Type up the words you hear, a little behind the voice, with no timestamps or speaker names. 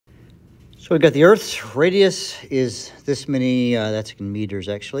So we've got the Earth's radius is this many, that's in meters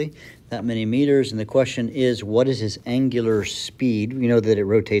actually, that many meters. And the question is, what is its angular speed? We know that it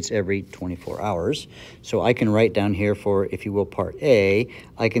rotates every 24 hours. So I can write down here for, if you will, part A,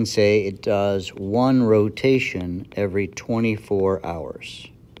 I can say it does one rotation every 24 hours.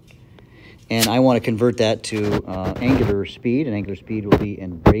 And I want to convert that to angular speed, and angular speed will be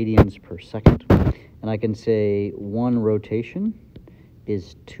in radians per second. And I can say one rotation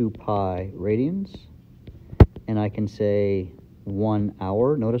is 2 pi radians, and I can say 1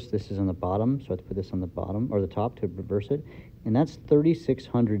 hour. Notice this is on the bottom, so I have to put this on the bottom or the top to reverse it, and that's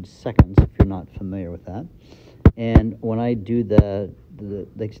 3,600 seconds if you're not familiar with that. And when I do the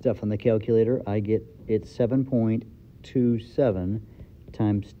stuff on the calculator, I get it 7.27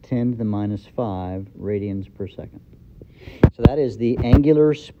 times 10 to the minus 5 radians per second. So that is the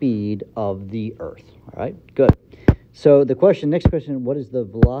angular speed of the Earth. All right, good. So the next question, what is the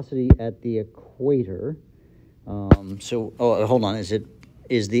velocity at the equator? Hold on,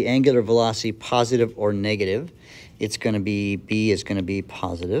 is the angular velocity positive or negative? It's going to be, B is going to be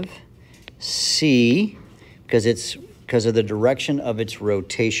positive. C, because of the direction of its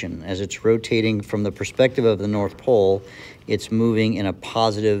rotation. As it's rotating from the perspective of the North Pole, it's moving in a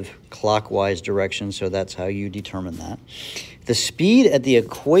positive clockwise direction, so that's how you determine that. The speed at the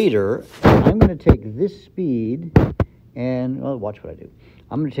equator, I'm going to take this speed and, well, watch what I do.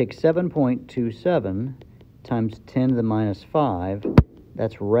 I'm going to take 7.27 times 10 to the minus 5.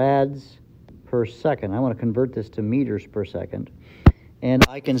 That's rads per second. I want to convert this to meters per second. And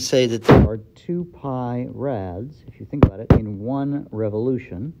I can say that there are 2 pi rads, if you think about it, in one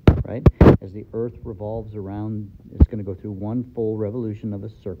revolution, right? As the Earth revolves around, it's going to go through one full revolution of a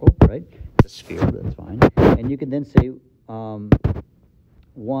circle, right? A sphere, that's fine. And you can then say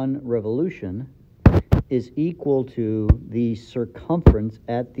one revolution is equal to the circumference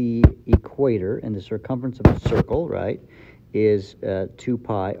at the equator, and the circumference of a circle, right, is 2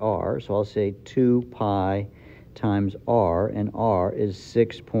 pi r. So I'll say 2 pi times r, and r is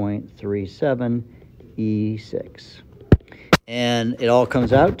 6.37 E6. And it all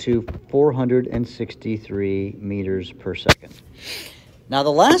comes out to 463 meters per second. Now,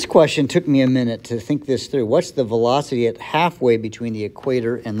 the last question took me a minute to think this through. What's the velocity at halfway between the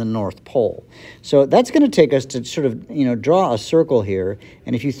equator and the North Pole? So that's going to take us to sort of, draw a circle here.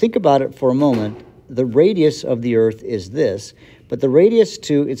 And if you think about it for a moment, the radius of the Earth is this, but the radius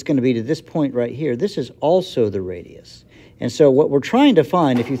it's going to be to this point right here. This is also the radius. And so what we're trying to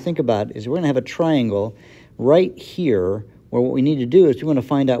find, if you think about it, is we're going to have a triangle right here, where what we need to do is we want to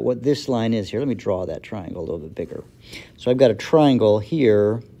find out what this line is here. Let me draw that triangle a little bit bigger. So I've got a triangle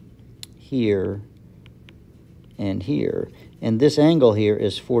here, here, and here. And this angle here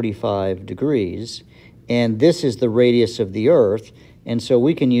is 45 degrees. And this is the radius of the Earth. And so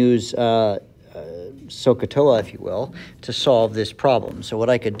we can use SOHCAHTOA, if you will, to solve this problem. So what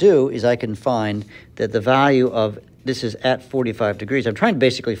I could do is I can find that the value of this is at 45 degrees. I'm trying to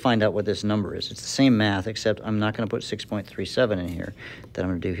basically find out what this number is. It's the same math, except I'm not going to put 6.37 in here that I'm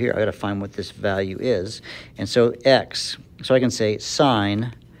going to do here. I got to find what this value is. And so x, so I can say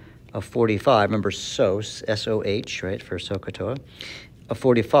sine of 45, remember SOH, S-O-H, right, for SOHCAHTOA, of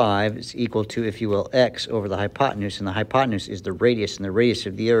 45 is equal to, if you will, x over the hypotenuse, and the hypotenuse is the radius, and the radius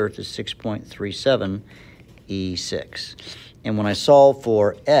of the Earth is 6.37 E6. And when I solve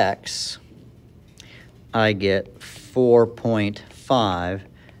for x, I get 4.5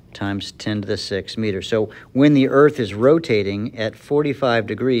 times 10 to the 6 meters. So when the Earth is rotating at 45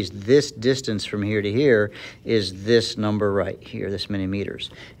 degrees, this distance from here to here is this number right here, this many meters.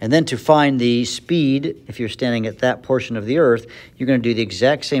 And then to find the speed, if you're standing at that portion of the Earth, you're going to do the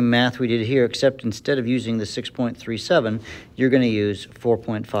exact same math we did here, except instead of using the 6.37, you're going to use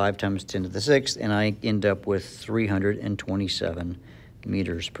 4.5 times 10 to the 6th, and I end up with 327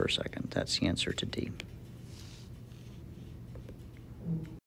 meters per second. That's the answer to D.